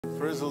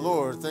Praise the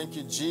Lord. Thank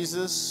you,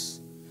 Jesus,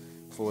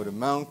 for the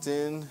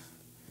mountain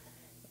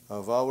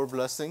of our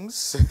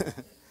blessings.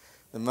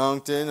 The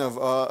mountain of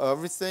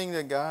everything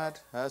that God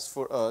has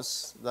for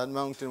us. That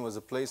mountain was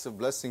a place of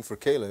blessing for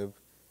Caleb.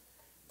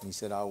 He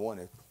said, I want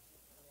it.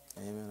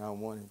 Amen. I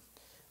want it.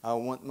 I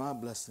want my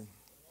blessing.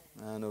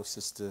 I know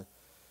Sister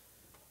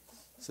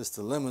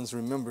Lemons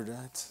remembered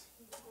that.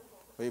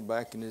 Way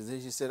back in the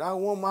day, she said, I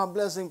want my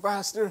blessing,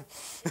 Pastor.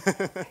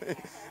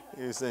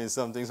 He was saying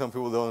something. Some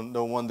people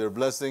don't want their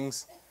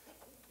blessings.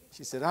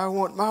 She said, I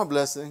want my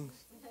blessing.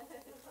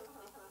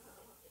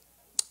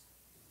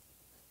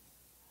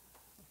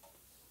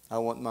 I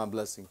want my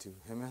blessing too.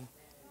 Amen.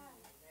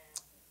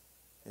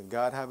 If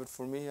God have it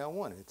for me, I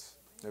want it.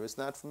 If it's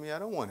not for me, I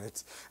don't want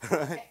it.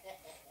 Right?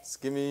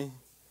 Just give me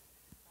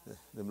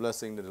the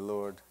blessing that the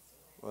Lord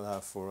will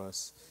have for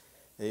us.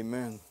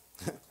 Amen.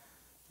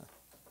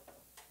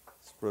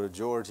 Brother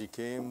George, he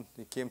came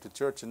to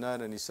church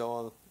tonight and he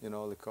saw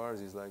all the cars.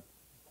 He's like,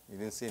 he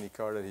didn't see any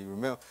car that he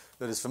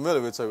that is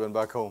familiar with, so he went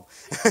back home.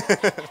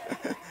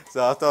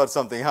 So I thought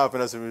something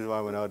happened. That's the reason why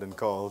I went out and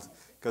called,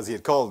 because he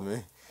had called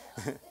me.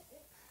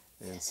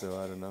 And so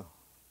I don't know,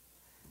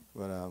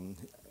 but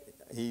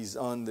he's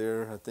on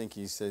there. I think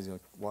he says he's going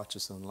to watch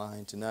us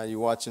online tonight. You're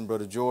watching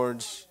Brother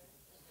George.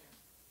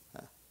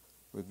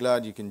 We're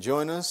glad you can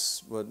join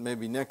us, but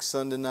maybe next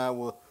Sunday night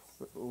we'll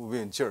be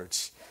in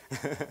church.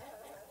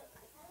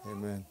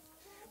 Amen.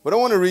 But I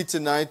want to read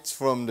tonight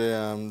from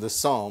the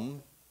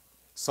Psalm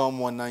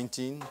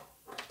 119.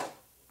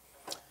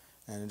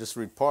 And just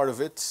read part of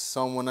it.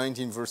 Psalm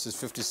 119 verses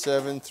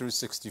 57 through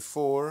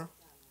 64.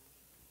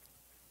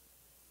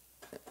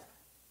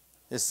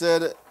 It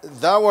said,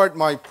 Thou art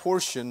my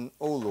portion,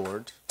 O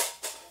Lord.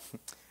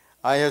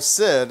 I have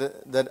said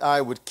that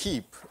I would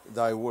keep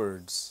thy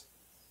words.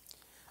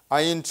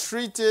 I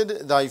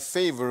entreated thy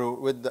favor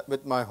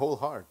with my whole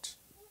heart.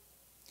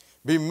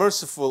 Be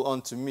merciful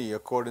unto me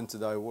according to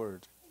thy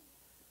word.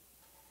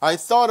 I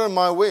thought on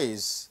my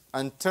ways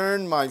and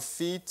turned my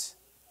feet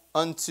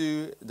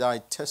unto thy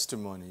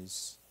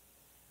testimonies.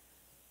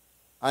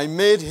 I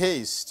made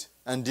haste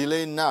and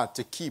delayed not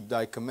to keep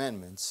thy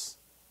commandments.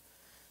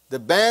 The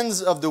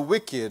bands of the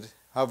wicked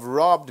have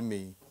robbed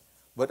me,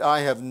 but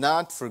I have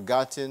not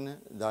forgotten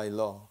thy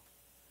law.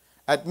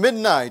 At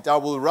midnight I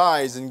will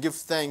rise and give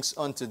thanks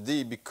unto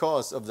thee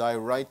because of thy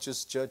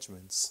righteous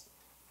judgments.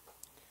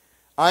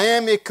 I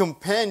am a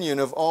companion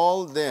of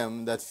all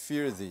them that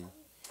fear thee,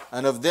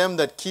 and of them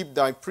that keep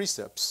thy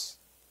precepts.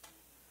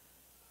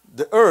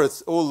 The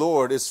earth, O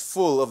Lord, is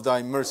full of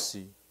thy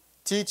mercy.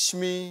 Teach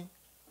me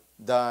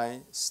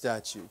thy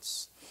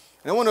statutes.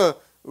 And I want to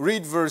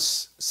read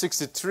verse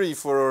 63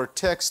 for our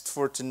text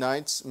for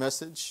tonight's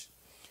message,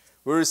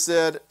 where it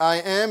said, I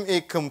am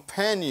a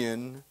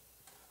companion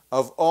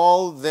of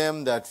all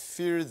them that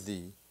fear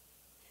thee,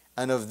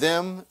 and of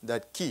them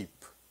that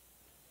keep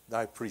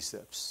thy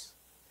precepts.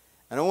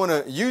 And I want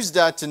to use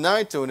that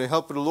tonight with the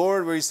help of the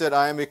Lord, where he said,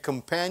 I am a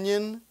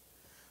companion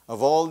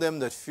of all them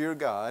that fear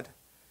God.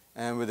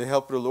 And with the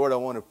help of the Lord, I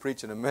want to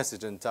preach in a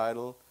message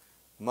entitled,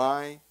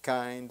 My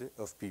Kind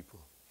of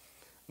People.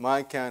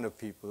 My kind of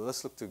people.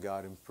 Let's look to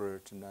God in prayer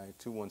tonight.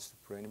 Who wants to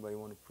pray? Anybody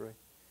want to pray?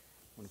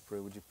 Want to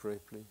pray? Would you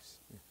pray, please?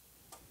 Yeah.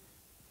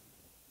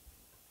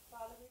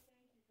 Father, we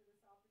thank you for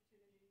this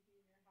opportunity to be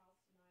in your house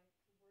tonight,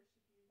 to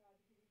worship you, God,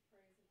 to give you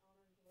praise and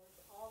honor and glory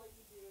for all that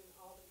you do and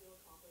all that you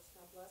accomplish.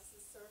 Now bless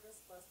this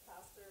service, bless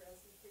Pastor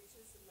as he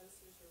preaches and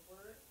ministers your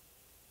word.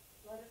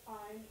 Let it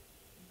find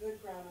good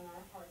ground in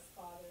our hearts,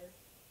 Father,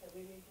 that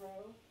we may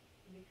grow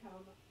and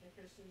become the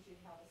Christians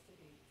you'd have us to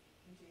be.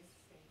 In Jesus'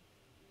 name.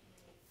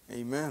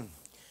 Amen.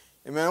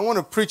 Amen. I want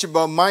to preach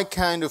about my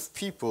kind of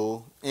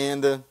people,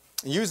 and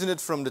using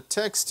it from the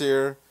text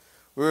here,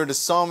 where the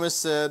psalmist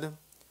said,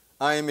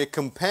 I am a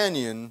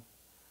companion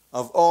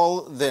of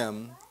all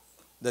them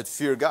that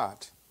fear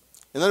God.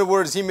 In other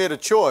words, he made a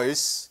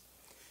choice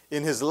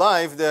in his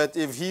life that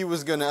if he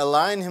was going to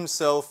align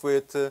himself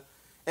with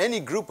any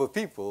group of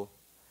people,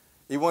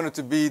 he wanted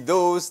to be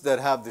those that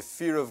have the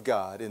fear of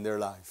God in their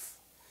life.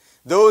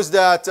 Those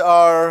that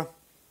are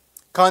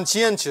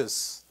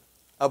conscientious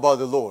about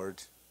the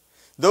Lord.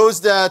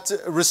 Those that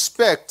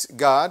respect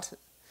God.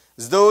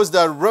 Those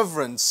that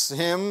reverence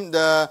him.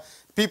 The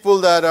people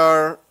that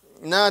are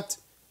not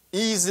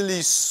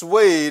easily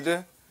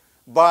swayed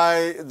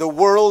by the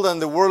world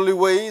and the worldly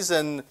ways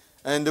and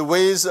the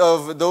ways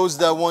of those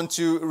that want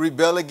to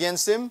rebel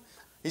against him.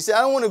 He said,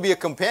 I don't want to be a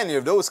companion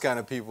of those kind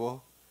of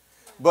people.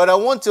 But I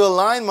want to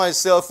align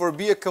myself or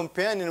be a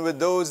companion with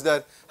those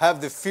that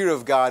have the fear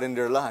of God in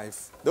their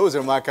life. Those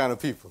are my kind of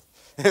people.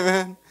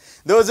 Amen.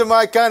 Those are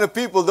my kind of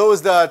people,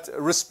 those that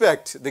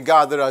respect the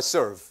God that I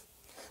serve.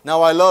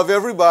 Now, I love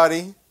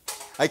everybody.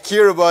 I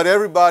care about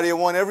everybody. I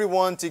want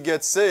everyone to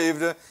get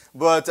saved.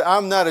 But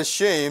I'm not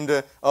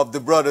ashamed of the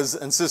brothers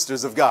and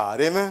sisters of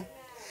God. Amen.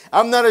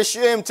 I'm not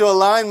ashamed to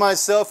align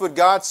myself with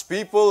God's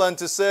people and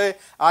to say,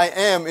 I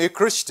am a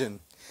Christian.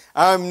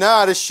 I'm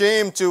not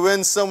ashamed to,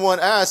 when someone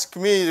asks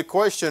me the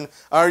question,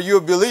 are you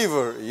a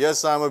believer?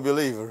 Yes, I'm a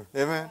believer.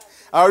 Amen.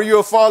 Are you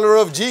a follower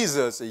of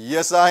Jesus?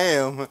 Yes, I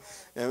am.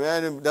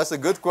 Amen. That's a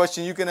good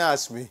question you can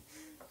ask me.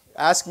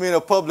 Ask me in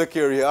a public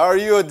area. Are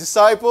you a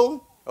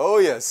disciple? Oh,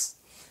 yes.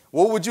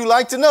 What would you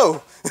like to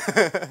know?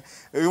 If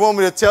you want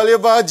me to tell you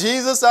about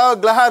Jesus, I'll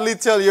gladly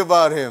tell you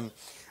about him.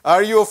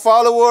 Are you a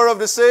follower of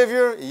the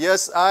Savior?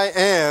 Yes, I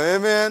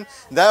am. Amen.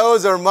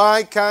 Those are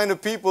my kind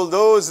of people,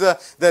 those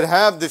that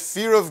have the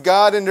fear of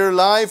God in their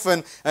life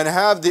and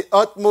have the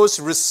utmost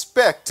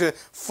respect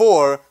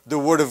for the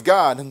Word of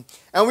God.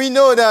 And we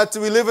know that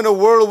we live in a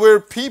world where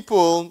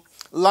people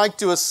like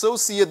to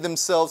associate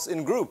themselves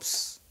in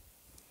groups.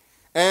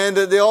 And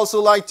they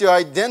also like to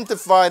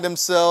identify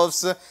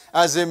themselves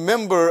as a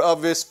member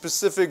of a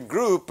specific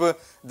group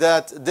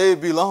that they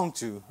belong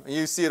to.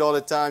 You see it all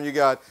the time. You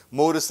got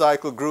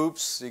motorcycle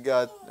groups. You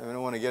got, I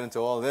don't want to get into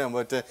all of them,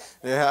 but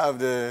they have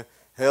the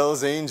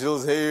Hells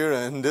Angels here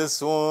and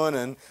this one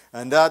and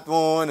that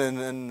one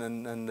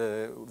and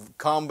the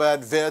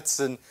combat vets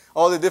and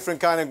all the different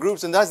kind of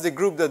groups. And that's the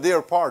group that they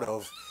are part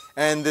of.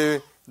 And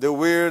they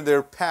wear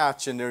their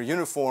patch and their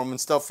uniform and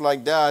stuff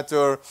like that.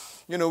 Or,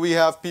 we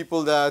have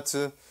people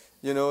that,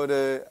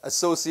 they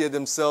associate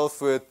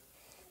themselves with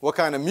what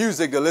kind of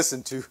music they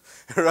listen to,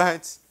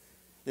 right?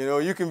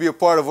 You can be a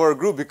part of our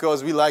group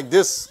because we like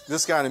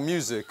this kind of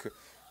music.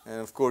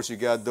 And of course, you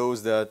got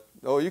those that,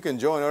 you can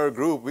join our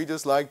group. We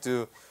just like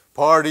to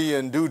party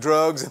and do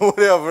drugs and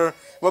whatever.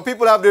 But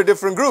people have their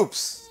different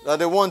groups that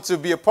they want to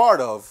be a part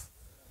of,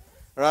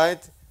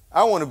 right?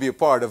 I want to be a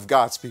part of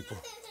God's people.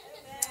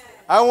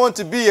 I want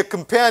to be a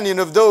companion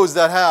of those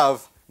that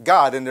have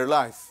God in their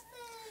life.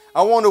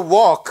 I want to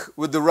walk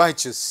with the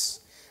righteous.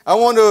 I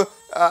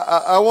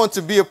want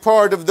to be a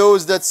part of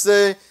those that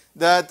say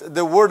that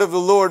the word of the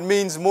Lord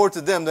means more to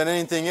them than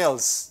anything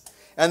else.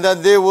 And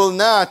that they will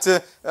not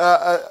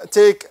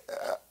take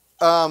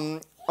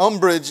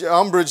umbrage,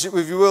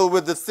 if you will,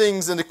 with the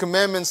things and the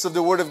commandments of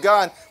the Word of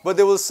God. But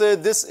they will say,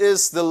 this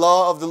is the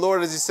law of the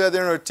Lord, as he said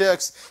in our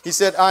text. He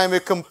said, I am a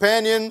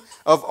companion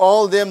of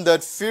all them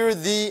that fear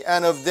thee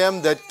and of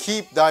them that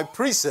keep thy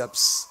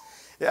precepts.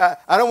 Yeah,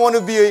 I don't want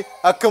to be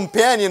a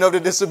companion of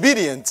the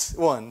disobedient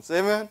ones.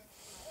 Amen?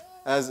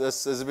 As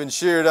has been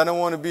shared, I don't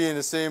want to be in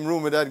the same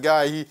room with that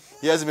guy. He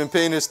hasn't been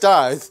paying his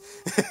tithe.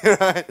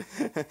 Right?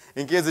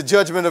 In case the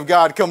judgment of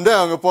God come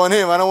down upon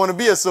him, I don't want to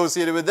be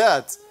associated with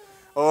that.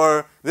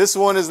 Or this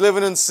one is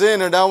living in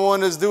sin, or that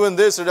one is doing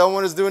this, or that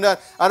one is doing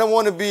that. I don't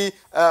want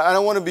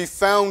to be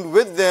found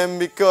with them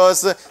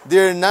because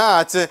they're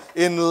not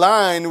in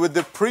line with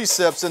the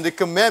precepts and the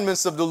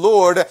commandments of the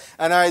Lord,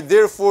 and I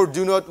therefore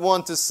do not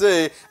want to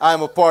say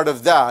I'm a part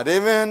of that.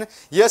 Amen.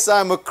 Yes,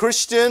 I'm a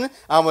Christian.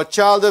 I'm a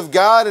child of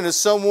God, and if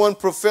someone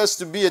professes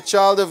to be a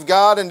child of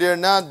God and they're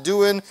not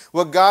doing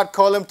what God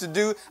called them to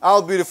do,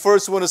 I'll be the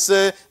first one to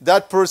say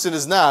that person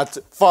is not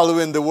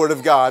following the Word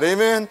of God.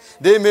 Amen.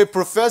 They may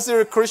profess they're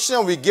a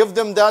Christian. We give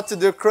them that to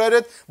their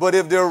credit. But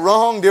if they're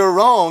wrong, they're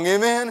wrong.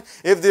 Amen.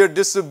 If they're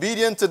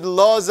disobedient to the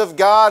laws of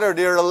God, or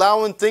they're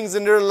allowing things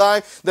in their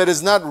life that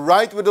is not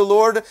right with the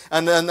Lord,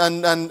 and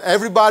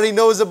everybody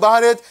knows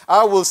about it,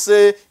 I will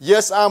say,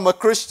 yes, I'm a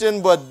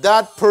Christian, but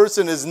that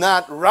person is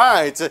not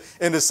right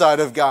in the sight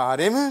of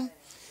God. Amen.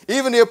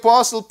 Even the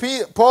Apostle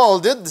Paul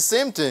did the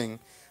same thing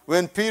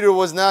when Peter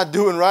was not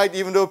doing right,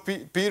 even though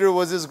Peter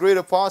was this great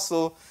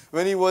apostle,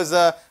 when he was,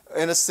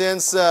 in a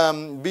sense,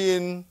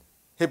 being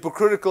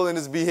hypocritical in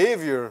his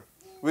behavior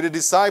with the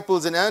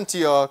disciples in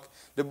Antioch.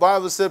 The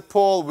Bible said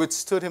Paul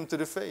withstood him to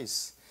the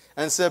face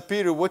and said,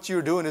 Peter, what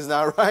you're doing is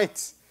not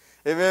right.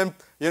 Amen.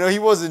 He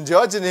wasn't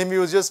judging him. He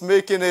was just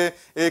making a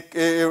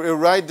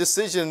right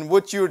decision.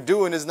 What you're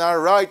doing is not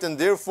right, and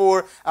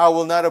therefore I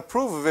will not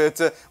approve of it.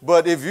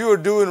 But if you're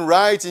doing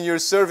right and you're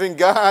serving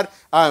God,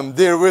 I'm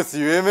there with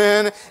you.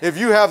 Amen. If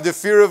you have the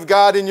fear of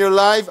God in your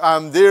life,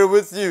 I'm there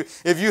with you.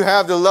 If you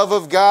have the love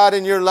of God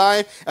in your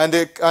life and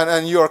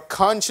you're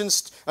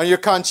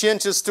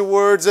conscientious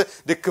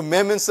towards the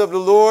commandments of the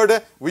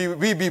Lord,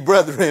 we be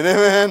brethren.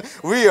 Amen.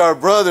 We are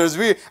brothers.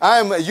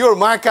 You're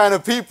my kind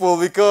of people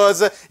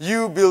because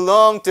you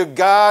belong to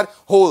God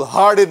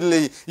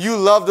wholeheartedly. You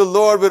love the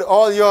Lord with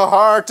all your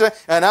heart,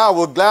 and I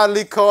will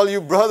gladly call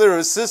you brother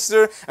or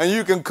sister, and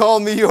you can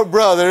call me your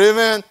brother.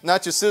 Amen.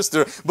 Not your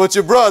sister, but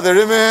your brother.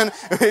 Amen.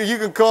 You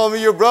can call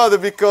me your brother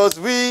because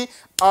we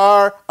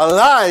are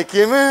alike.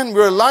 Amen.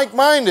 We're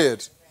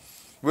like-minded.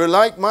 We're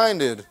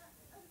like-minded.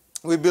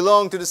 We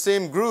belong to the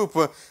same group,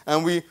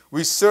 and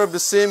we serve the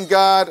same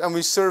God, and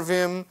we serve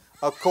Him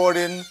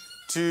according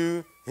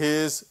to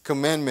His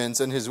commandments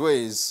and His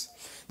ways.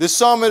 The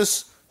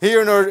psalmist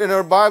here in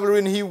our Bible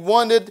reading, he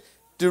wanted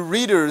the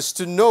readers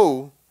to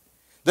know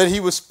that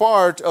he was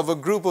part of a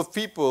group of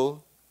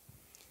people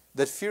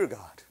that fear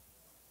God.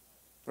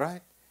 Right?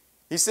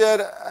 He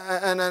said,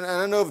 and I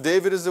don't know if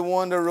David is the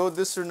one that wrote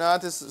this or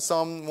not. This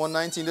Psalm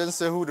 119 doesn't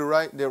say who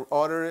the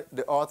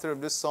author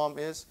of this psalm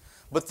is.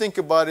 But think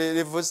about it.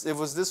 If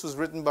this was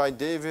written by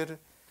David,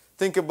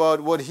 think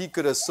about what he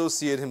could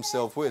associate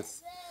himself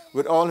with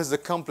all his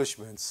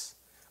accomplishments,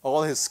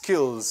 all his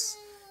skills,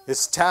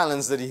 his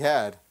talents that he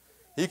had.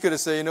 He could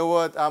have said, you know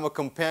what, I'm a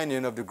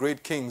companion of the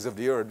great kings of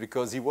the earth,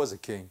 because he was a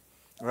king,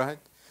 right?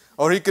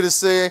 Or he could have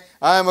said,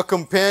 I am a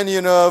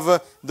companion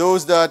of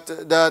those the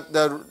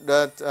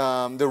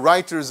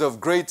writers of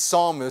great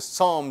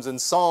psalms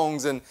and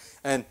songs,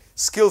 and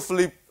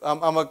skillfully,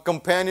 I'm a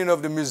companion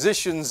of the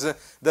musicians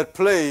that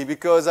play,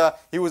 because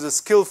he was a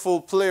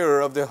skillful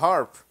player of the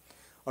harp.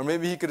 Or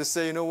maybe he could have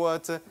said, you know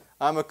what,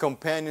 I'm a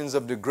companion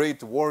of the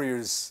great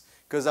warriors,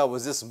 because I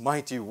was this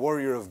mighty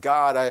warrior of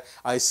God.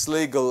 I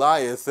slay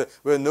Goliath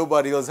where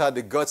nobody else had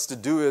the guts to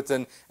do it,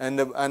 and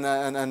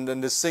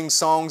to sing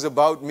songs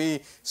about me.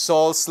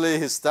 Saul slay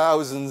his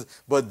thousands,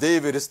 but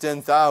David his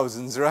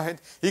 10,000s, right?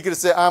 He could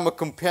say, I'm a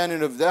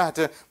companion of that,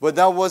 but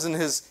that wasn't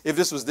his. If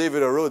this was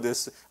David who wrote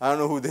this, I don't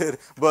know who did,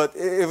 but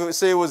if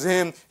say it was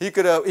him, he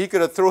could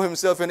have thrown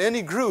himself in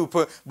any group,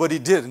 but he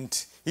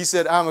didn't. He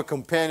said, I'm a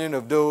companion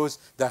of those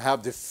that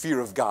have the fear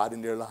of God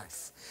in their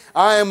life.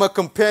 I am a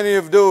companion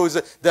of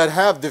those that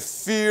have the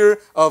fear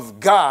of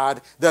God,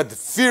 that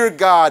fear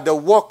God, that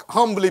walk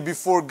humbly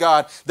before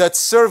God, that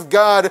serve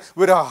God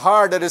with a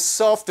heart that is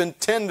soft and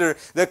tender,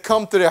 that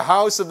come to the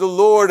house of the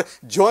Lord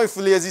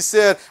joyfully. As he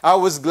said, I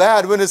was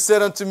glad when it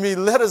said unto me,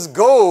 let us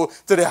go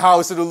to the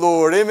house of the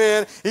Lord.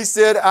 Amen. He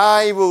said,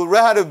 I will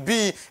rather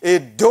be a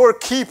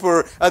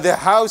doorkeeper at the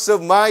house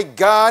of my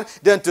God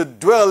than to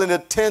dwell in the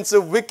tents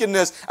of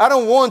wickedness. I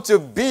don't want to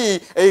be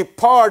a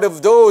part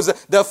of those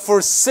that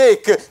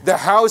forsake the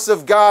house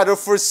of God, or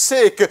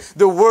forsake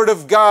the word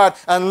of God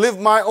and live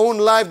my own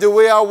life the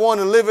way I want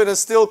to live it and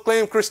still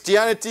claim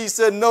Christianity. He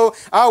said, no,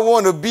 I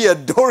want to be a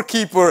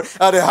doorkeeper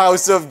at the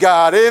house of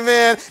God.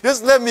 Amen.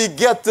 Just let me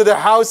get to the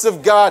house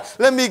of God.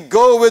 Let me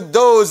go with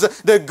those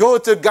that go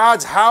to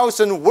God's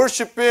house and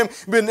worship Him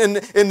in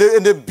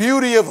the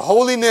beauty of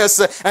holiness,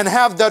 and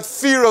have that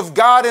fear of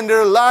God in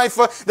their life,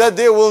 that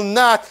they will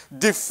not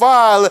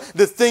defile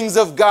the things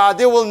of God.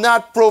 They will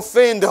not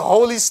profane the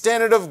holy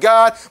standard of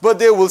God, but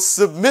they will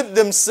submit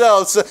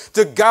themselves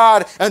to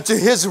God and to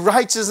His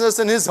righteousness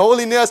and His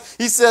holiness.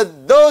 He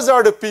said, those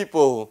are the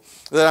people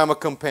that I'm a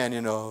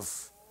companion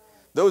of.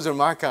 Those are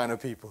my kind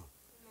of people.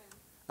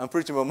 I'm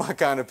preaching about my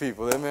kind of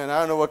people. Amen. I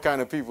don't know what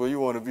kind of people you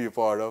want to be a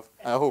part of.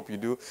 I hope you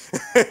do.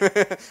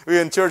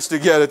 We're in church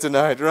together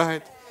tonight,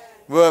 right?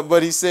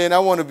 But he's saying, I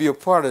want to be a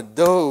part of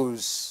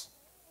those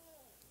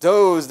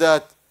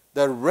that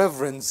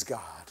reverence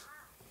God.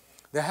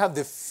 They have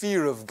the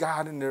fear of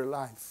God in their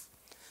life,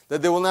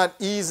 that they will not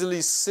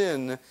easily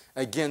sin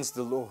against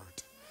the Lord.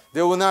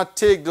 They will not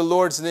take the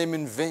Lord's name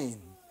in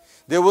vain.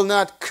 They will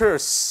not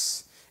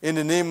curse in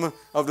the name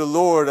of the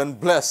Lord and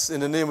bless in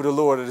the name of the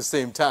Lord at the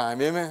same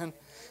time. Amen.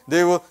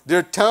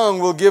 Their tongue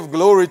will give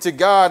glory to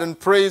God and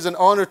praise and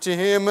honor to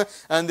Him,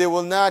 and they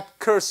will not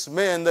curse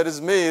man that is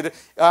made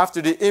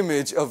after the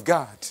image of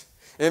God.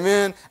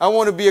 Amen. I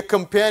want to be a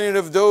companion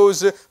of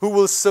those who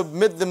will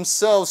submit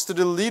themselves to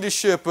the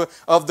leadership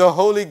of the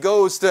Holy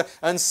Ghost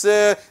and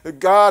say,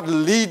 God,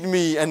 lead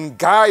me and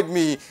guide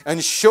me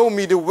and show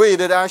me the way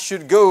that I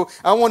should go.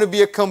 I want to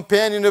be a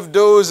companion of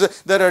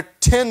those that are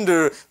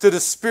tender to the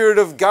Spirit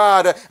of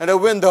God, and that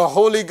when the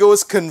Holy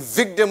Ghost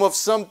convict them of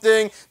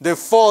something, they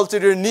fall to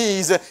their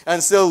knees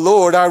and say,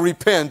 Lord, I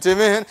repent.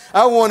 Amen.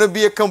 I want to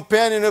be a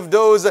companion of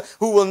those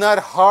who will not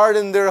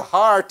harden their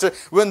heart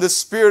when the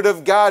Spirit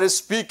of God is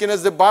speaking.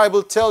 As the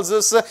Bible tells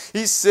us,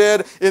 He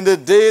said, in the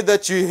day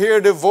that you hear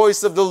the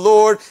voice of the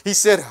Lord, He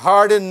said,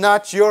 harden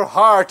not your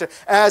heart.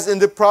 As in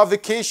the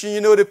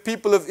provocation, the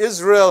people of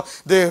Israel,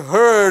 they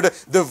heard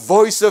the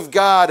voice of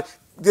God,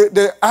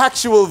 the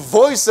actual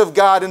voice of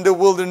God in the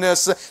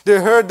wilderness. They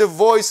heard the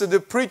voice of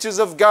the preachers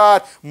of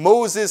God,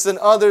 Moses and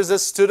others that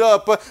stood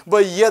up,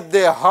 but yet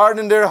they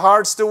hardened their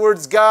hearts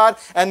towards God,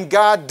 and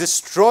God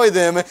destroyed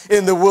them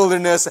in the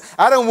wilderness.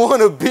 I don't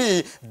want to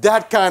be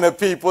that kind of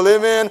people.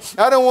 Amen.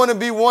 I don't want to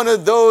be one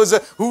of those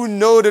who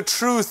know the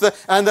truth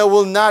and that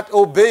will not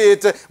obey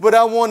it, but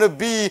I want to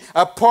be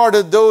a part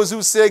of those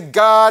who say,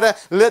 God,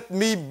 let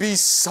me be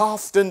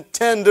soft and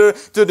tender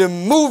to the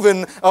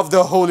moving of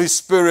the Holy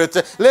Spirit.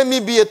 Let me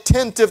be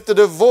attentive to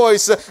the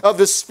voice of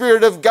the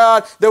Spirit of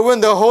God, that when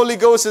the Holy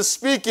Ghost is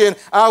speaking,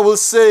 I will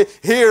say,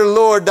 Hear,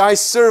 Lord, thy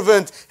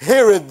servant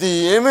heareth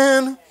thee.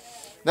 Amen.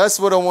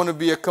 That's what I want to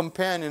be, a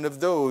companion of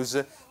those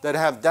that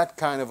have that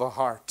kind of a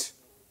heart.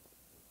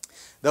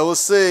 That will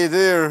say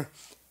there,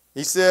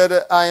 he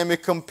said, I am a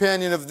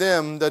companion of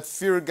them that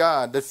fear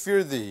God, that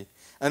fear thee,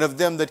 and of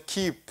them that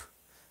keep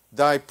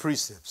thy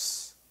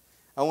precepts.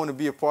 I want to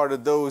be a part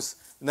of those,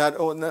 not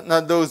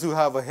those who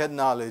have a head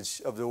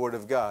knowledge of the Word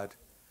of God,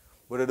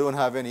 but they don't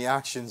have any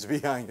actions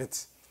behind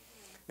it.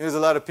 There's a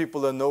lot of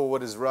people that know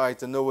what is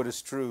right and know what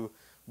is true,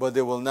 but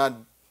they will not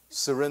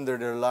surrender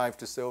their life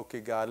to say, okay,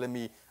 God, let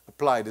me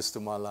apply this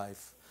to my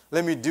life.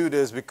 Let me do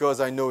this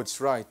because I know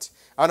it's right.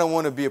 I don't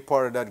want to be a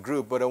part of that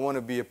group, but I want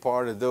to be a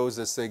part of those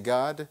that say,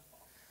 God,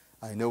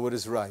 I know what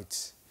is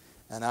right.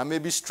 And I may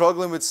be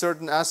struggling with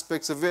certain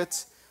aspects of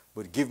it,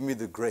 but give me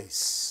the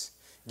grace.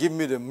 Give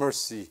me the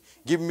mercy.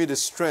 Give me the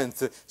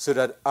strength so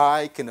that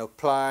I can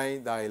apply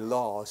thy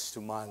laws to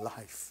my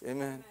life.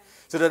 Amen.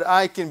 So that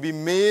I can be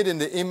made in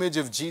the image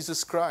of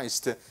Jesus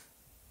Christ.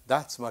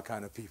 That's my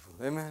kind of people.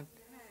 Amen.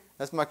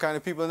 That's my kind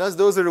of people. And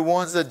those are the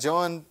ones that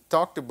John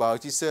talked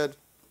about. He said,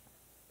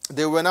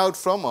 they went out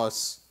from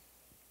us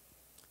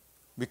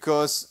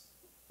because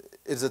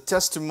it's a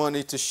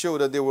testimony to show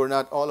that they were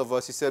not all of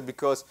us. He said,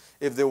 because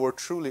if they were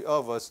truly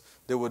of us,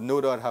 they would no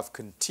doubt have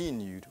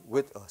continued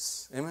with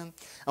us. Amen.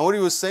 And what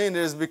he was saying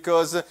is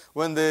because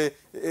when the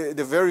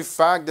very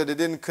fact that they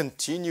didn't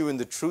continue in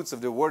the truths of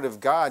the Word of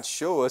God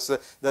show us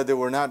that they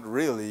were not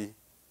really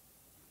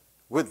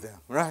with them,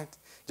 right?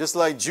 Just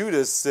like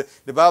Judas,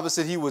 the Bible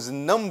said he was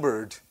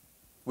numbered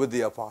with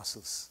the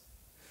apostles.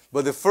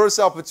 But the first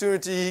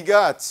opportunity he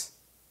got,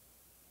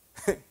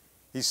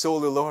 he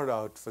sold the Lord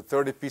out for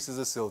 30 pieces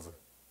of silver.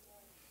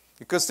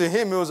 Because to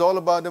him, it was all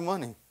about the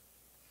money.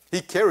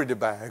 He carried the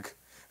bag,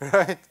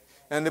 right?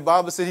 And the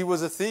Bible said he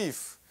was a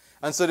thief.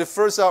 And so the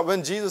first out,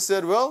 when Jesus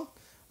said, well,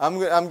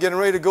 I'm getting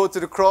ready to go to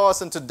the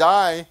cross and to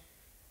die,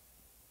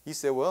 he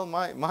said, well,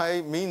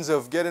 my means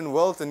of getting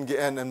wealth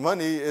and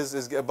money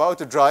is about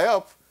to dry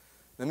up.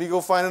 Let me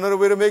go find another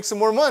way to make some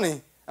more money.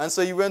 And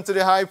so he went to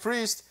the high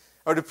priest,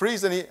 or the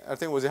priest, and I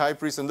think it was the high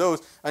priest and those,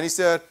 and he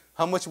said,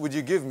 how much would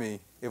you give me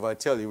if I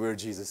tell you where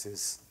Jesus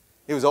is?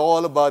 It was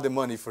all about the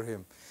money for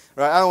him.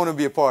 Right? I don't want to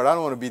be a part. I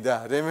don't want to be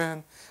that.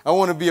 Amen? I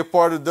want to be a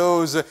part of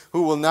those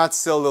who will not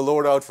sell the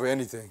Lord out for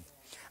anything.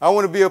 I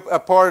want to be a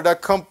part of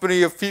that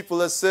company of people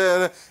that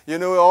said, you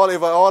know,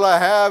 all I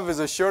have is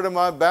a shirt on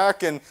my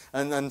back and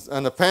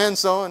the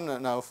pants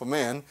on. Now, for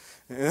men.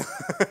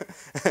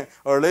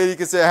 Or a lady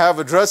can say, I have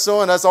a dress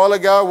on. That's all I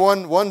got,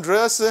 one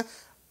dress.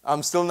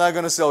 I'm still not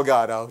going to sell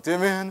God out.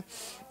 Amen?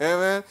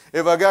 Amen.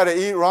 If I got to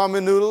eat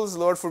ramen noodles,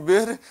 Lord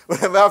forbid,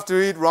 but if I have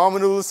to eat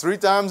ramen noodles 3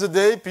 times a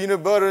day,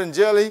 peanut butter and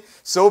jelly,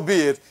 so be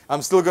it.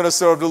 I'm still going to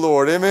serve the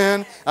Lord.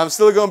 Amen. I'm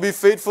still going to be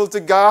faithful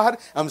to God.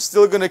 I'm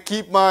still going to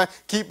keep my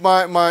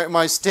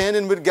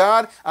standing with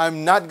God.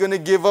 I'm not going to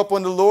give up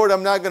on the Lord.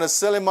 I'm not going to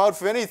sell him out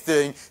for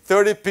anything.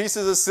 30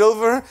 pieces of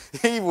silver.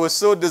 He was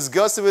so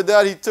disgusted with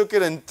that. He took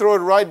it and threw it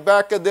right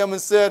back at them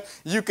and said,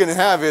 you can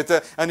have it.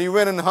 And he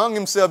went and hung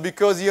himself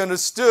because he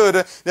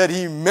understood that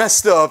he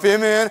messed up.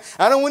 Amen.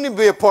 I don't want to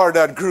be a part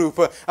of that group.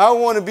 I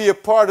want to be a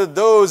part of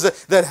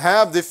those that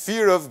have the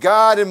fear of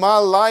God in my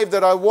life,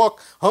 that I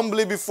walk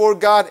humbly before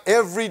God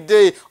every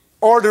day,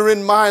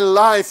 ordering my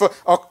life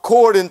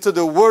according to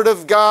the Word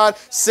of God,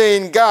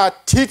 saying, God,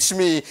 teach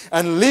me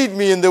and lead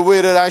me in the way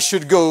that I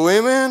should go.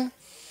 Amen?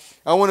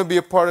 I want to be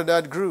a part of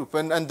that group.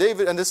 And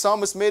David and the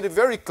psalmist made it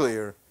very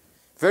clear.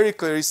 Very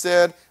clear. He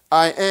said,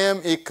 I am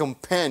a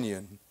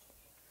companion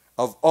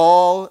of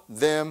all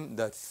them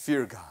that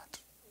fear God,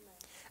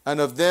 and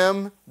of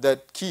them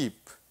that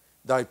keep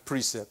thy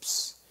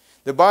precepts.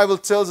 The Bible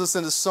tells us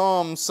in the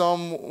Psalm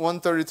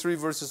 133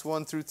 verses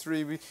 1 through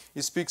 3,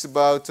 he speaks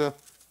about the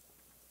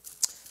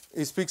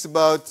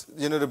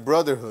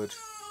brotherhood,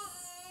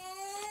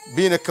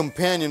 being a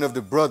companion of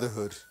the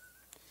brotherhood.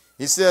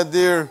 He said,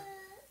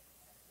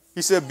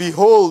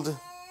 behold,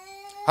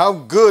 how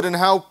good and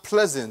how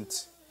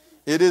pleasant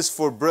it is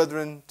for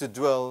brethren to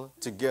dwell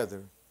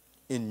together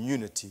in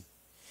unity.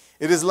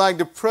 It is like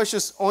the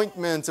precious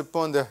ointment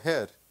upon the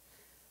head,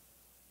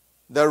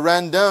 that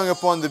ran down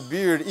upon the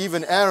beard,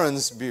 even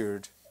Aaron's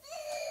beard,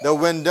 that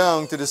went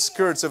down to the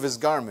skirts of his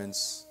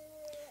garments,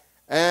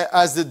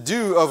 as the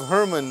dew of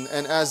Hermon,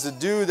 and as the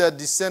dew that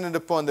descended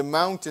upon the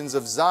mountains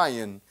of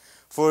Zion.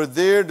 For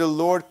there the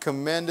Lord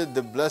commanded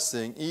the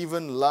blessing,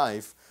 even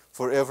life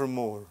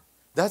forevermore.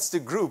 That's the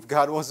group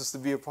God wants us to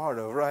be a part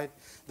of, right?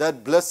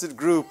 That blessed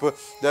group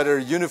that are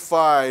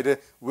unified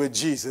with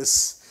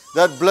Jesus.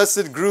 That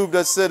blessed group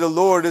that said, the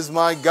Lord is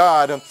my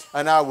God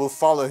and I will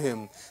follow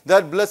him.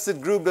 That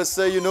blessed group that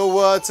say, you know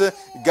what,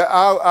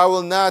 I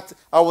will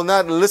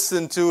not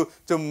listen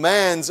to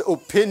man's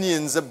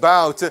opinions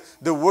about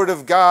the Word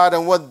of God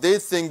and what they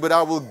think, but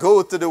I will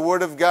go to the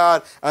Word of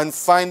God and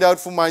find out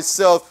for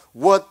myself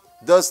what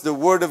does the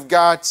Word of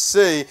God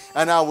say,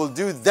 and I will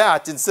do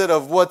that instead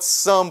of what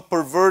some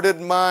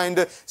perverted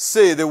mind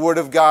say the Word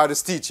of God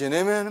is teaching.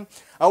 Amen?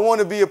 I want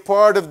to be a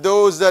part of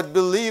those that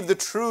believe the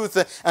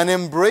truth and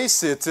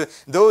embrace it.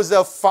 Those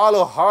that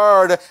follow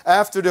hard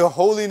after the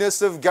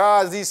holiness of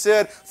God. He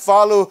said,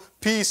 follow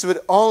peace with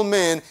all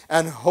men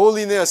and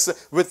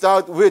holiness,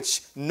 without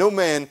which no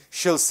man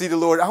shall see the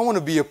Lord. I want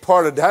to be a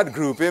part of that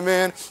group.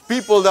 Amen.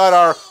 People that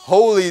are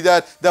holy,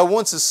 that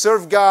want to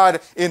serve God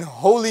in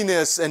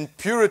holiness and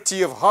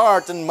purity of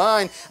heart and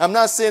mind. I'm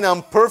not saying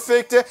I'm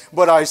perfect,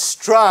 but I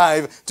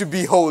strive to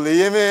be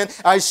holy. Amen.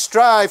 I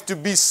strive to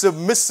be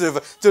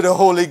submissive to the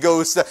Holy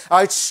Ghost.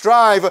 I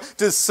strive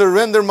to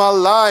surrender my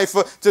life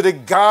to the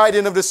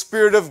guiding of the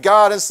Spirit of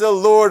God and say,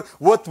 Lord,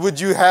 what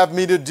would you have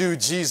me to do,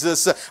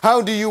 Jesus?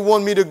 How do you want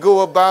me to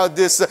go about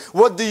this?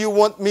 What do you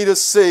want me to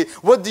say?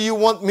 What do you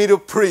want me to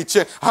preach?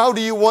 How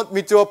do you want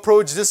me to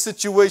approach this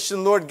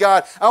situation, Lord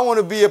God? I want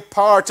to be a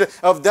part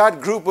of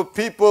that group of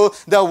people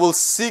that will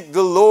seek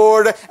the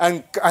Lord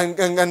and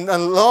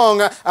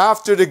long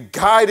after the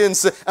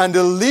guidance and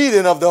the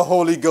leading of the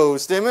Holy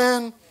Ghost.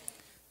 Amen.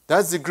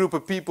 That's the group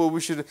of people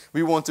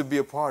we want to be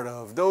a part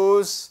of.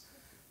 Those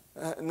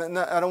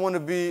I don't want to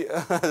be,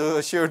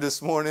 I shared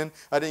this morning,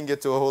 I didn't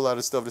get to a whole lot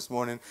of stuff this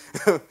morning,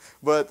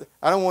 but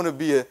I don't want to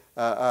be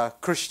a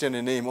Christian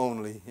in name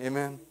only.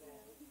 Amen?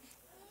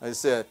 I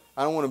said,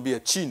 I don't want to be a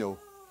Chino.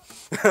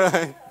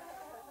 Right?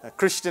 A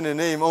Christian in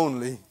name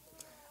only.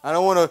 I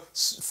don't want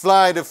to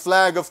fly the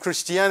flag of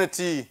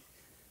Christianity.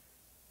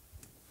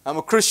 I'm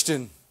a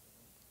Christian.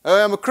 I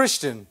am a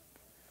Christian,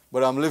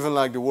 but I'm living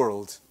like the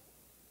world.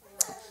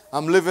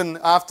 I'm living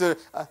after,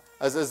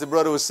 as the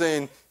brother was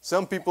saying,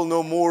 some people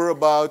know more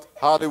about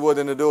Hollywood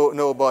than they don't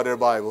know about their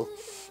Bible.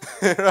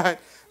 Right?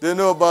 They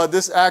know about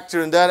this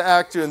actor and that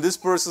actor and this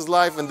person's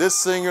life and this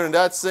singer and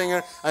that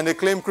singer, and they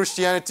claim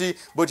Christianity,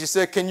 but you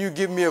say, can you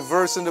give me a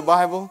verse in the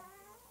Bible?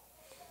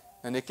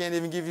 And they can't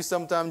even give you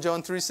sometime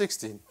John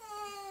 3:16.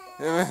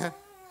 Amen.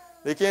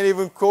 They can't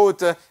even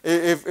quote a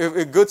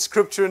good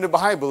scripture in the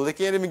Bible. They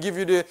can't even give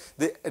you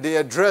the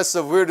address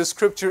of where the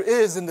scripture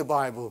is in the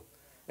Bible.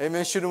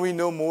 Amen. Shouldn't we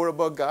know more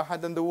about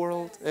God than the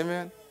world?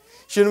 Amen.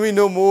 Shouldn't we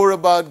know more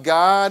about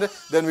God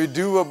than we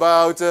do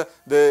about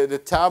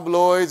the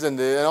tabloids and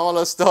all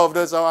that stuff?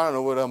 I don't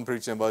know what I'm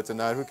preaching about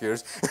tonight. Who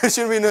cares?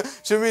 Should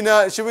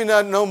we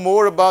not know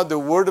more about the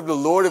word of the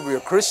Lord if we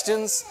are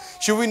Christians?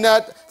 Should we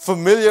not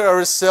familiar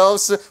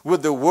ourselves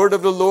with the word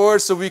of the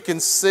Lord so we can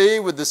say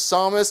with the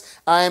psalmist,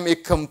 I am a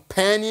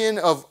companion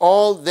of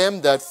all them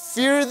that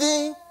fear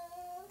thee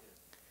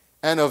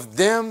and of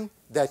them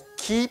that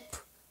keep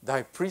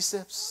thy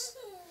precepts?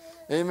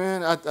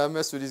 Amen. I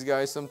mess with these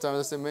guys sometimes.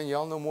 I say, man,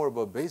 y'all know more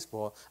about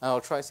baseball. And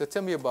I'll try to say,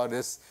 tell me about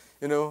this.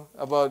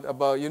 About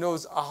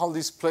all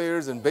these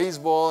players in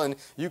baseball, and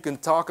you can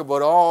talk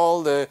about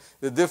all the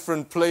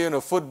different players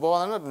of football.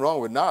 There's nothing wrong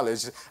with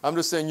knowledge. I'm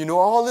just saying, you know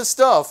all this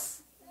stuff,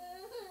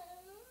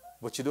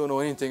 but you don't know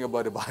anything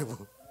about the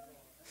Bible.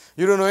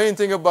 You don't know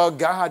anything about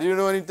God. You don't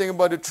know anything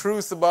about the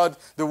truth about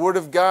the Word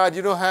of God.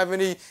 You don't have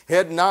any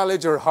head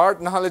knowledge or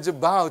heart knowledge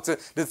about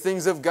the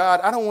things of God.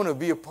 I don't want to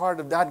be a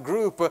part of that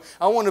group.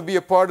 I want to be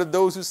a part of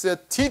those who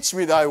said, teach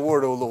me thy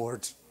word, O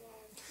Lord.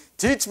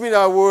 Teach me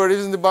thy word.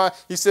 Isn't the Bible?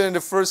 He said in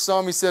the first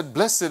psalm, he said,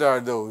 blessed are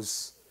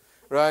those,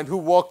 right, who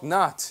walk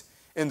not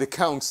in the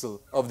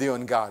counsel of the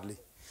ungodly.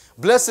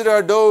 Blessed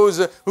are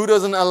those who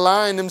doesn't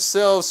align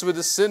themselves with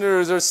the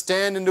sinners or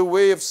stand in the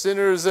way of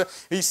sinners.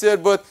 He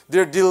said, but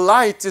their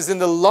delight is in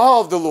the law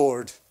of the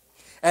Lord.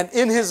 And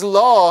in his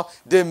law,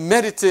 they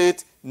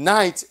meditate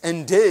night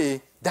and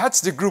day.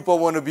 That's the group I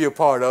want to be a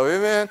part of.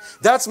 Amen.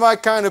 That's my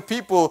kind of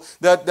people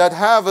that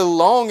have a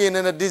longing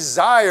and a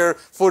desire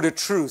for the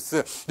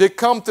truth. They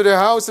come to the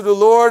house of the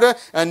Lord,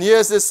 and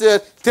yes, they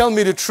said, tell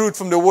me the truth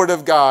from the Word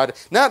of God.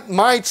 Not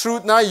my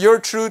truth, not your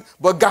truth,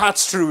 but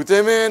God's truth.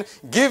 Amen.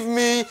 Give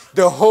me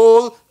the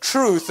whole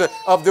truth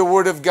of the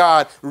Word of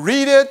God.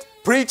 Read it,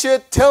 preach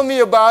it, tell me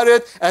about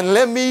it, and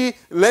let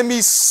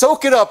me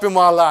soak it up in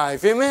my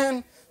life.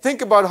 Amen.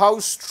 Think about how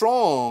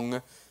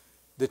strong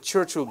the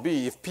church will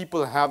be if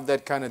people have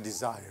that kind of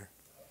desire.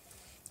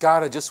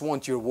 God, I just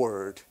want your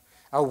word.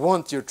 I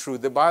want your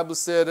truth. The Bible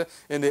said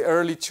in the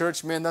early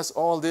church, man, that's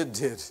all they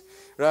did.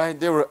 Right?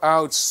 They were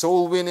out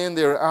soul winning.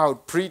 They were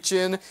out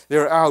preaching. They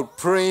were out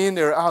praying.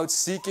 They were out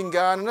seeking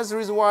God. And that's the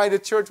reason why the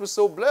church was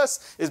so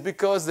blessed, is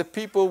because the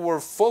people were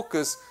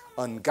focused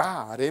on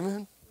God.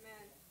 Amen?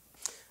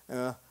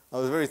 I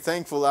was very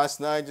thankful last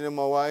night.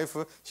 My wife,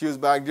 she was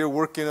back there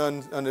working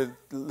on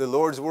the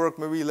Lord's work,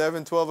 maybe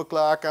 11, 12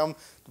 o'clock. I'm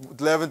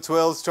 11,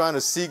 12, trying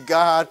to seek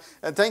God.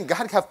 And thank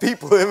God got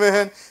people,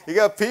 amen. You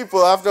got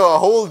people after a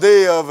whole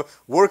day of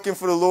working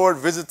for the Lord,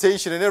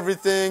 visitation and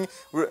everything,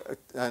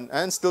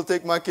 and still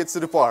take my kids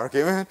to the park,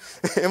 amen.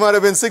 It might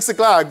have been 6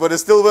 o'clock, but I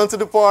still went to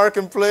the park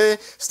and play,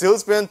 still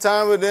spend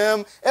time with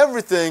them,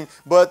 everything.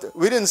 But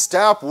we didn't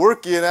stop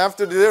working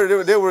after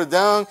they were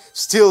down,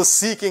 still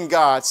seeking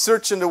God,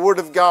 searching the Word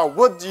of God.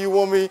 What do you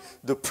want me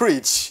to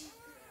preach?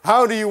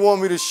 How do you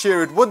want me to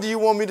share it? What do you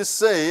want me to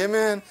say?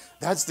 Amen.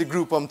 That's the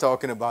group I'm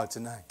talking about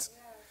tonight.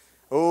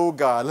 Oh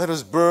God, let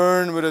us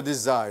burn with a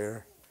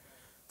desire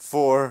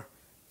for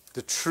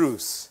the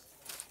truth.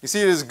 You see,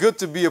 it is good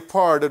to be a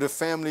part of the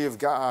family of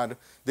God.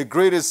 The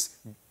greatest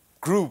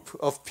group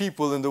of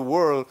people in the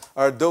world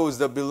are those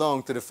that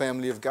belong to the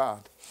family of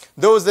God.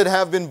 Those that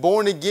have been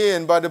born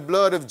again by the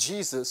blood of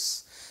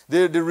Jesus.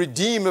 They're the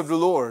redeemed of the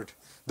Lord.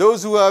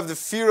 Those who have the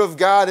fear of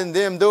God in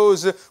them,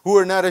 those who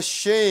are not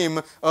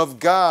ashamed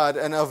of God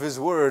and of His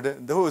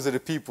Word, those are the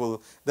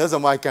people, those are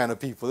my kind of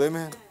people,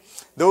 amen?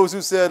 Those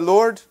who said,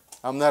 Lord,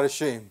 I'm not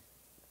ashamed.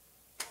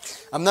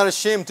 I'm not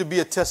ashamed to be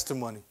a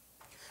testimony.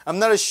 I'm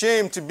not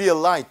ashamed to be a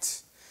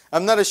light.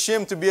 I'm not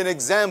ashamed to be an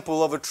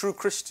example of a true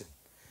Christian.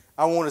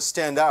 I want to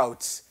stand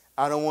out.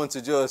 I don't want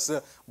to just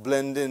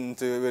blend in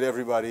with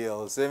everybody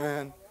else,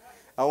 amen?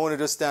 I want to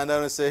just stand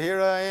out and say,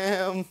 here I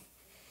am.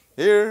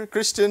 Here,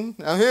 Christian,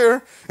 I'm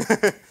here.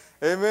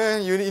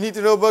 Amen. You need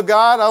to know about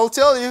God? I'll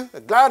tell you.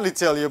 I'll gladly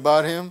tell you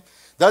about Him.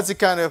 That's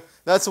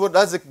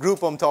the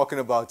group I'm talking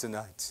about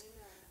tonight.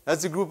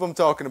 That's the group I'm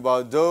talking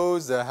about.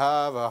 Those that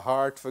have a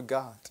heart for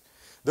God.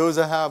 Those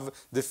that have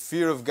the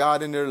fear of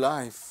God in their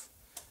life.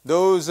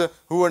 Those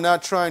who are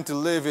not trying to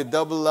live a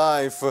double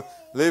life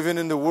living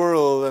in the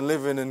world and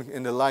living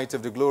in the light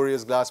of the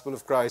glorious gospel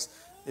of Christ.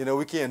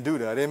 We can't do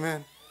that.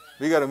 Amen.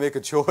 We got to make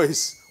a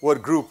choice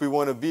what group we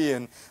want to be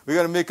in. We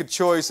got to make a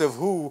choice of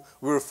who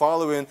we're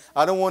following.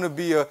 I don't want to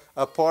be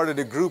a part of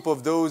the group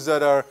of those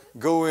that are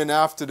going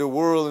after the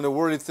world and the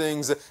worldly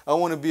things. I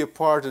want to be a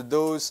part of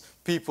those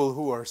people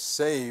who are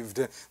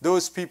saved,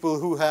 those people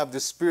who have the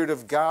Spirit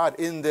of God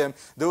in them,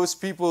 those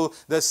people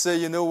that say,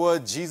 you know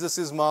what, Jesus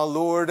is my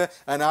Lord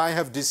and I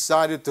have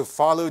decided to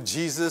follow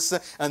Jesus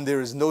and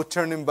there is no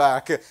turning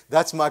back.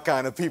 That's my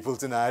kind of people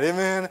tonight.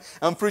 Amen.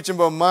 I'm preaching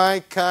about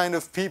my kind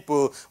of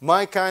people.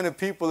 My kind of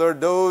people are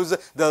those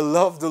that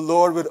love the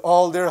Lord with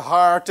all their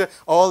heart,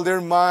 all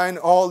their mind,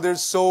 all their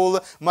soul.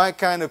 My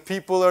kind of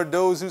people are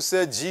those who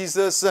said,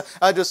 Jesus,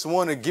 I just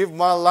want to give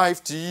my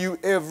life to you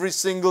every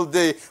single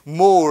day,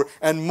 more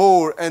and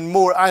more and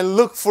more. I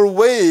look for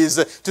ways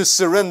to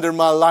surrender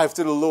my life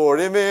to the Lord.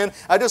 Amen.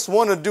 I just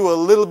want to do a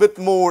little bit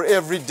more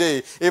every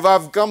day. If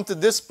I've come to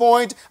this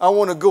point, I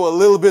want to go a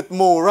little bit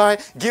more,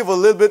 right? Give a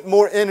little bit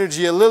more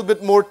energy, a little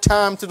bit more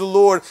time to the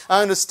Lord.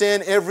 I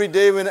understand every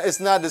day when it's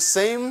not the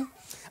same.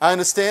 I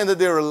understand that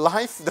there are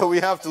life that we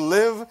have to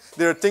live.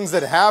 There are things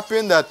that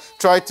happen that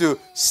try to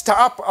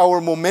stop our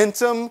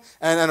momentum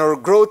and our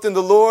growth in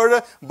the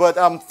Lord. But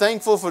I'm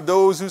thankful for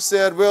those who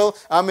said, well,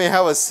 I may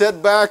have a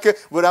setback,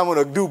 but I'm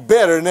going to do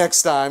better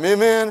next time.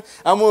 Amen.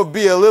 I'm going to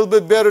be a little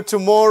bit better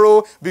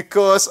tomorrow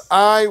because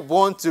I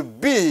want to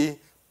be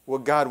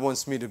what God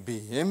wants me to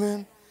be.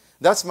 Amen.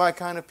 That's my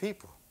kind of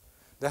people.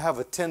 They have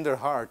a tender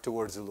heart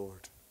towards the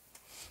Lord.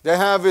 They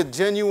have a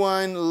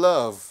genuine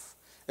love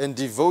and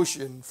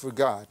devotion for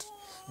God.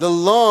 They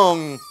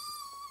long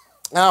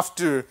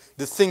after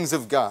the things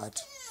of God.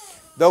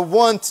 They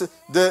want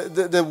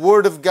the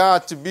Word of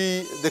God to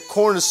be the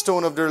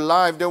cornerstone of their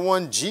life. They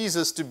want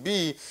Jesus to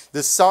be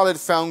the solid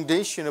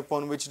foundation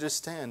upon which they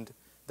stand.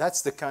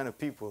 That's the kind of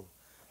people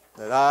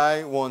that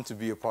I want to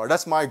be a part of.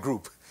 That's my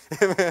group.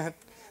 Amen.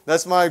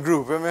 That's my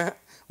group. Amen.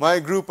 My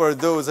group are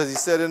those, as he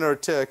said in our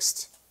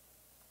text,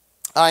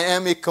 I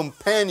am a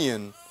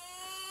companion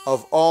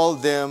of all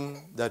them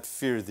that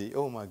fear thee.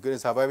 Oh my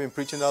goodness, have I been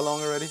preaching that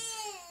long already?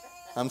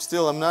 I'm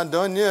not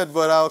done yet,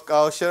 but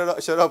I'll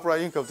shut up right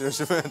in, come to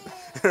instrument.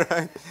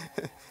 Right?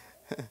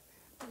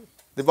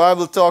 The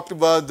Bible talked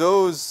about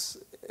those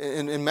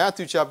in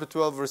Matthew chapter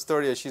 12, verse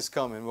 30, as she's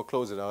coming. We'll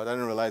close it out. I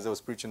didn't realize I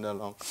was preaching that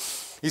long.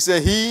 He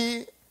said,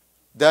 he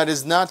that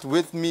is not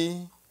with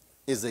me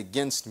is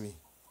against me.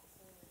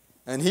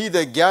 And he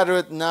that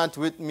gathereth not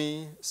with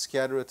me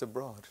scattereth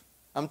abroad.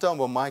 I'm talking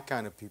about my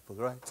kind of people,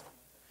 right?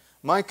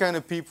 My kind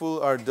of people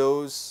are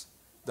those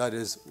that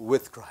is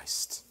with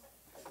Christ,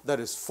 that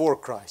is for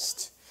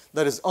Christ,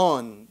 that is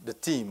on the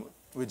team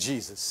with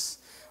Jesus.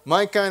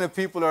 My kind of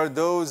people are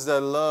those that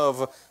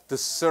love to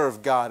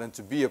serve God and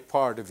to be a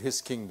part of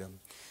His kingdom.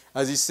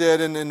 As he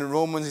said in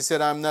Romans, he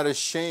said, I'm not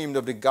ashamed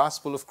of the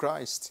gospel of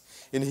Christ.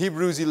 In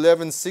Hebrews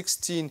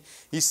 11:16,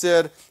 he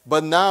said,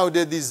 but now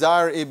they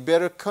desire a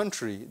better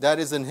country, that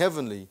is in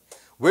heavenly.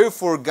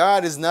 Wherefore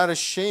God is not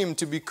ashamed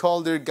to be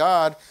called their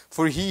God,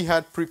 for He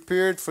had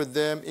prepared for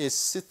them a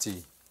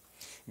city.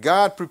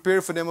 God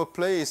prepared for them a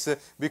place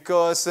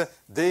because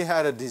they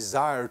had a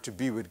desire to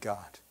be with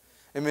God.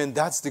 Amen.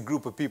 That's the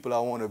group of people I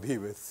want to be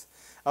with.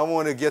 I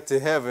want to get to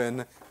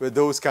heaven with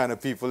those kind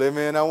of people.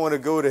 Amen. I want to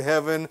go to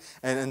heaven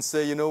and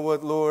say, you know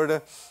what,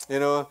 Lord,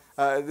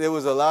 there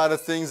was a lot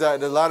of things, a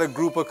lot of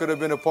group I could have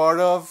been a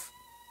part of.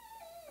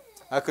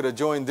 I could have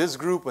joined this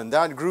group and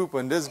that group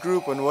and this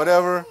group and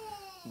whatever.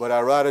 But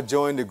I'd rather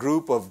join the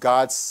group of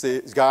God's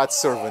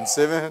servants.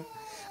 Amen.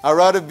 I'd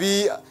rather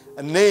be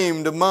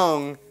named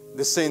among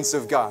the saints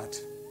of God.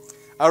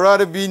 I'd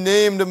rather be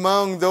named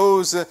among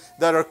those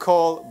that are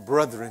called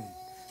brethren.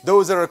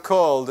 Those that are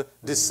called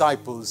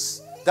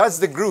disciples. That's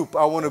the group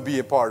I want to be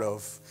a part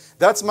of.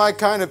 That's my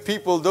kind of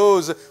people,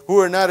 those who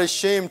are not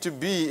ashamed to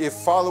be a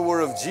follower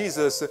of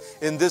Jesus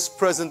in this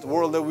present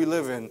world that we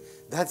live in.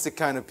 That's the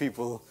kind of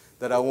people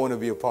that I want to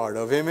be a part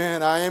of.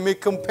 Amen. I am a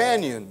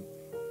companion.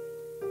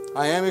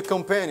 I am a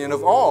companion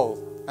of all.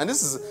 And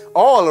this is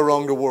all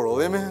around the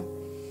world. Amen.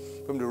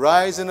 From the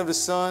rising of the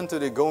sun to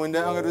the going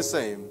down of the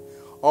same.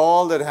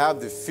 All that have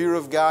the fear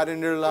of God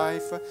in their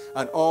life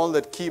and all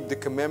that keep the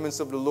commandments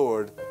of the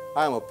Lord.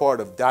 I am a part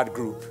of that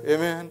group.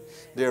 Amen.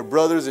 There are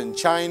brothers in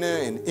China,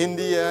 in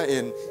India,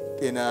 in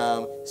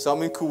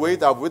some in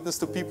Kuwait. I've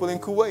witnessed to people in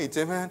Kuwait.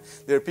 Amen.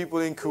 There are people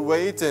in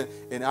Kuwait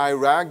and in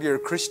Iraq. There are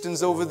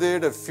Christians over there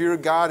that fear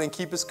God and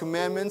keep His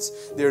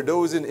commandments. There are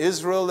those in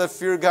Israel that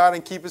fear God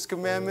and keep His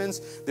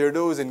commandments. There are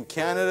those in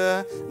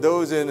Canada,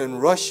 those in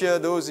Russia,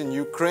 those in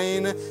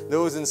Ukraine,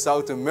 those in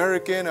South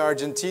America and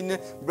Argentina.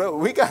 Bro,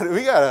 we got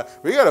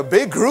a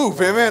big group.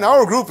 Amen.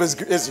 Our group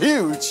is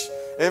huge.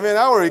 Amen.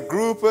 Our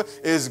group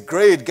is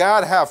great.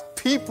 God have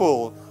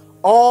people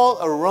all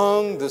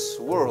around this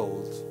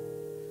world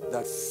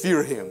that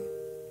fear Him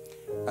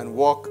and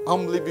walk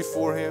humbly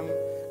before Him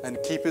and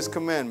keep His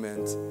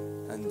commandment.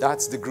 And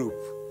that's the group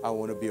I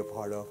want to be a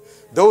part of.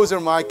 Those are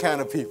my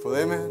kind of people.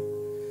 Amen.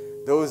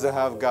 Those that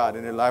have God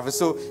in their life. And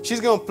so she's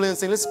going to play and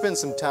sing. Let's spend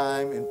some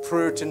time in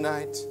prayer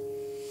tonight.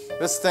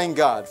 Let's thank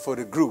God for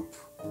the group.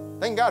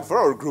 Thank God for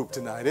our group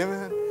tonight.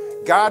 Amen.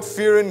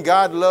 God-fearing,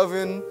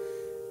 God-loving,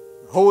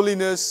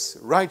 holiness,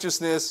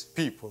 righteousness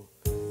people.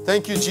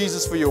 Thank you,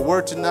 Jesus, for your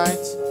word tonight.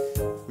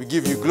 We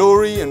give you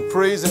glory and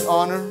praise and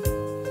honor.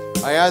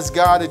 I ask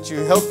God that you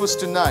help us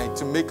tonight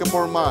to make up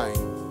our mind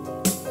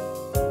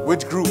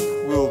which group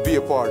we will be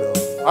a part of.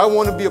 I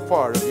want to be a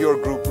part of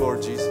your group,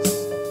 Lord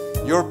Jesus.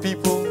 Your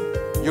people,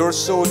 your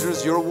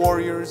soldiers, your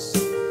warriors.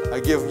 I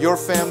give your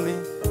family,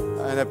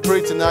 and I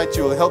pray tonight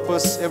you will help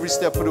us every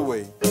step of the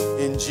way.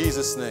 In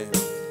Jesus' name,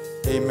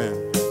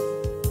 amen.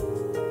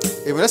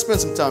 Amen. Let's spend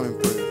some time in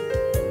prayer.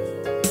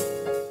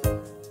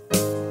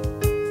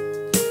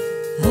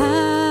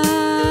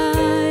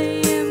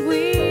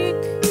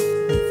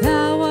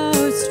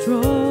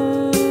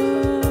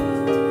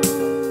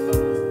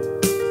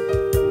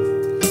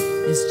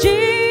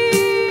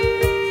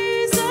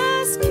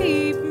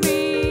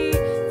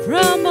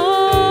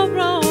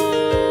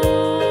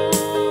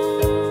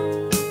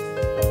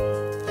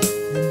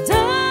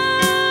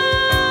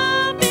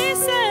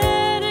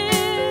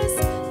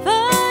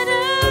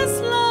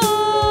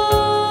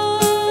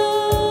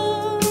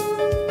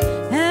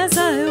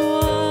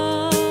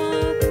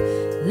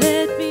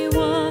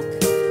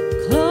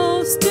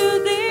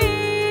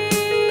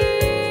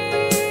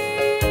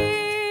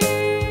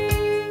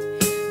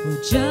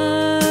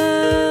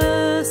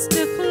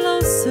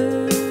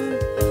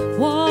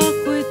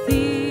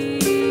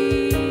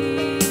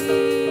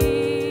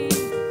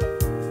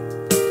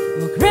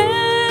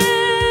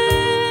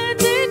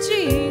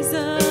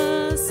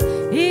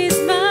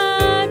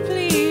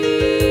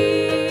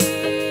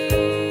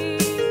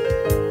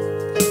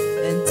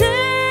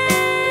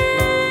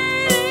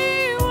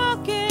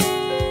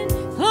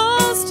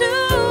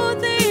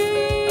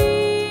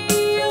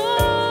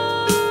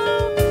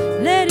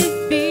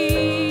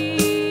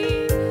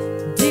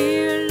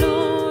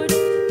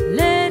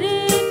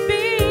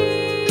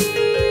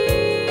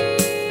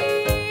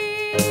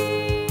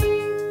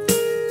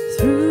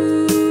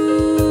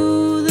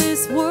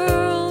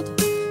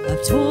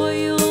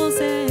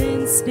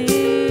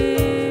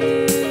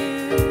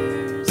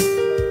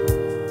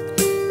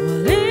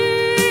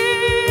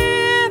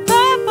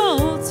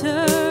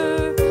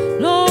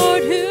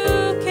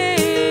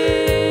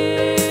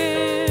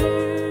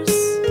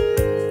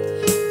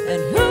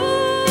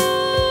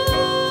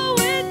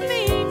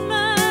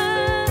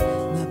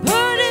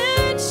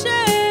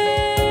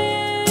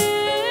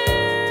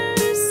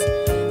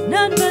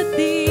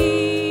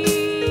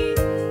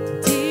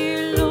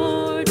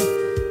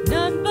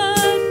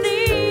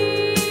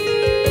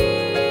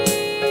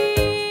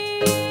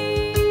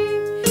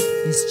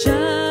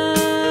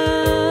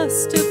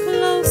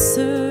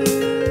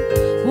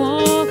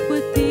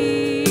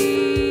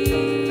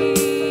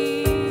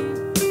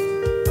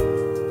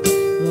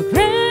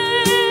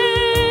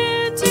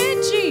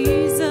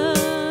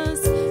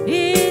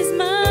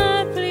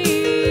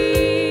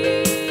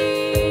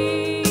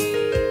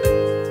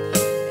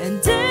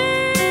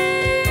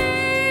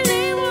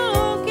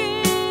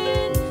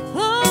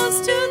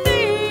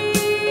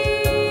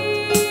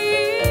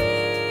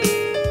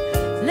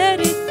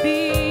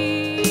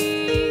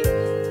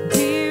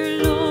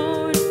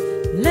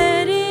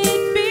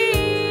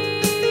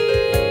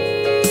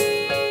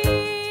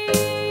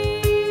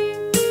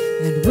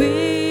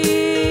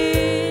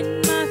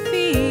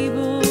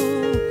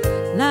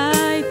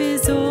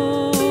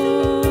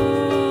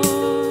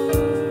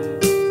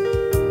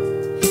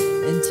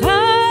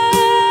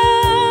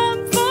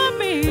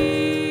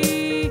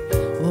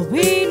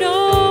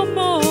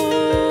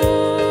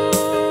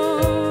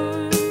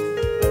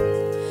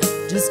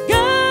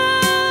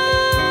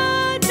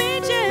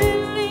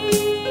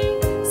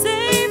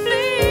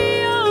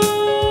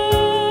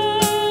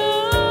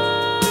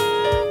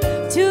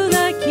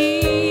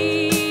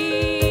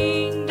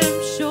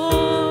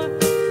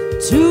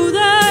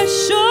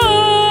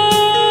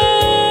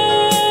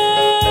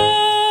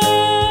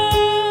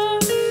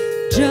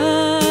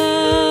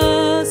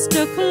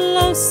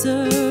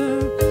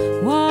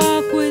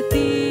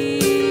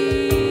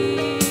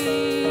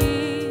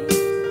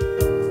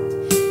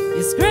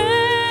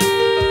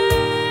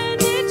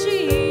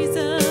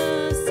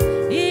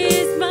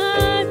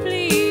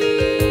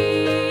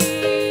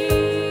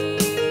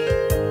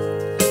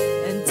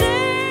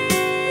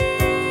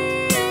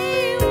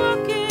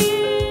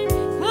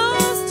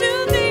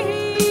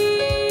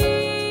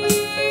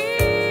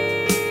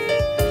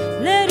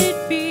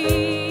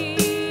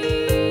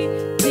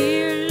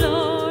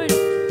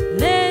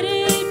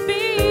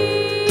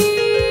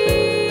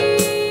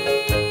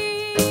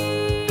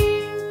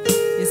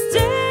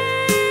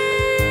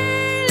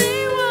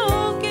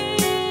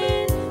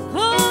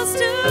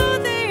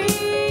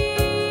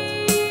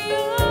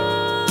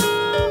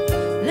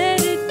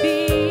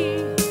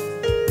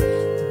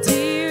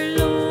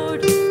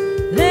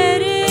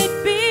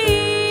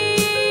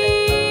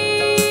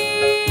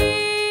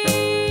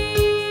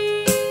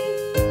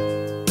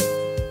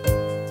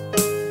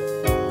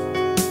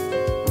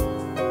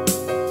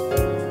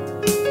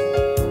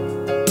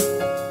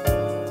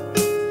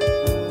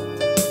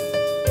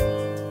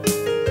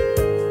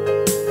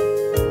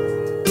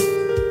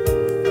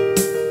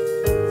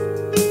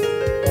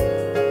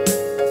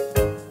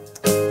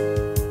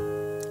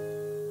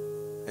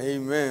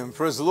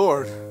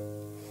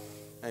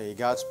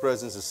 God's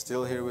presence is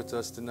still here with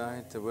us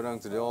tonight. The way down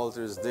to the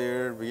altar is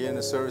there. Beginning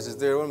the service is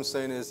there. What I'm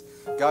saying is,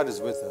 God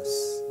is with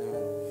us.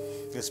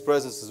 Amen. His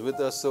presence is with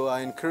us. So I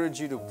encourage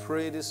you to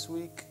pray this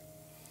week.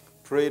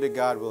 Pray that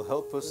God will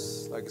help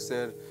us. Like I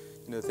said,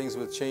 things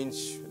will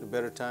change, a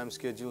better time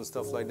schedule and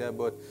stuff like that.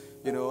 But,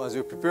 as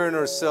we're preparing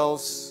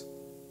ourselves,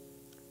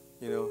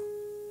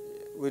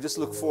 we just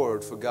look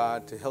forward for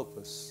God to help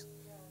us.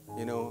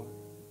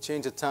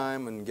 Change the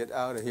time and get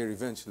out of here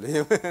eventually.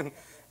 Amen.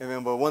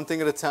 Amen. But one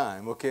thing at a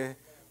time, okay?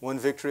 One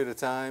victory at a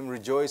time.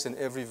 Rejoice in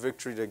every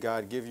victory that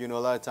God gives you. A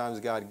lot of times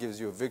God gives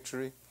you a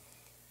victory,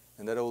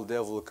 and that old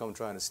devil will come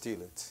trying to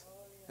steal it.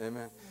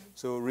 Amen.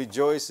 So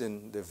rejoice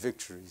in the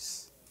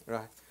victories,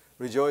 right?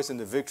 Rejoice in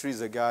the victories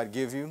that God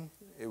gives you,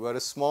 whether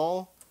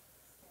small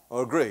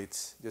or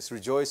great. Just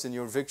rejoice in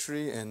your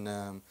victory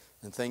and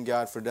thank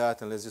God for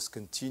that. And let's just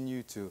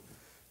continue to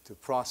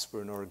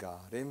prosper in our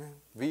God. Amen.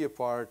 Be a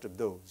part of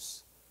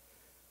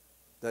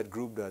that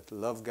group that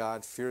love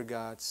God, fear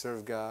God,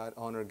 serve God,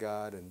 honor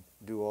God, and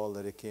do all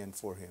that they can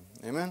for Him.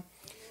 Amen.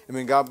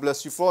 Amen. God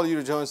bless you. For all you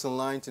to join us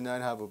online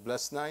tonight, have a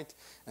blessed night.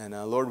 And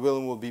Lord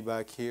willing, we'll be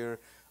back here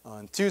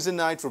on Tuesday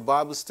night for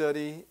Bible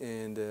study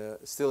and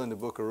still in the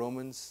book of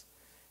Romans.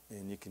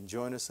 And you can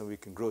join us and we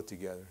can grow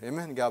together.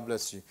 Amen. God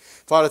bless you.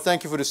 Father,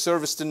 thank you for the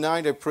service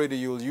tonight. I pray that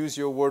you will use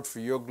your word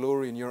for your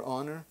glory and your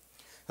honor.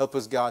 Help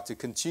us, God, to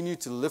continue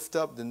to lift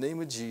up the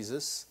name of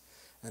Jesus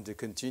and to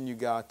continue,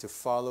 God, to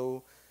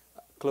follow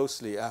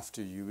closely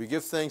after you. We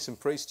give thanks and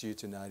praise to you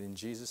tonight. In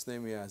Jesus'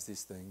 name we ask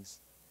these things.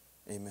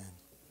 Amen.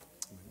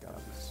 God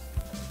bless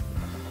you.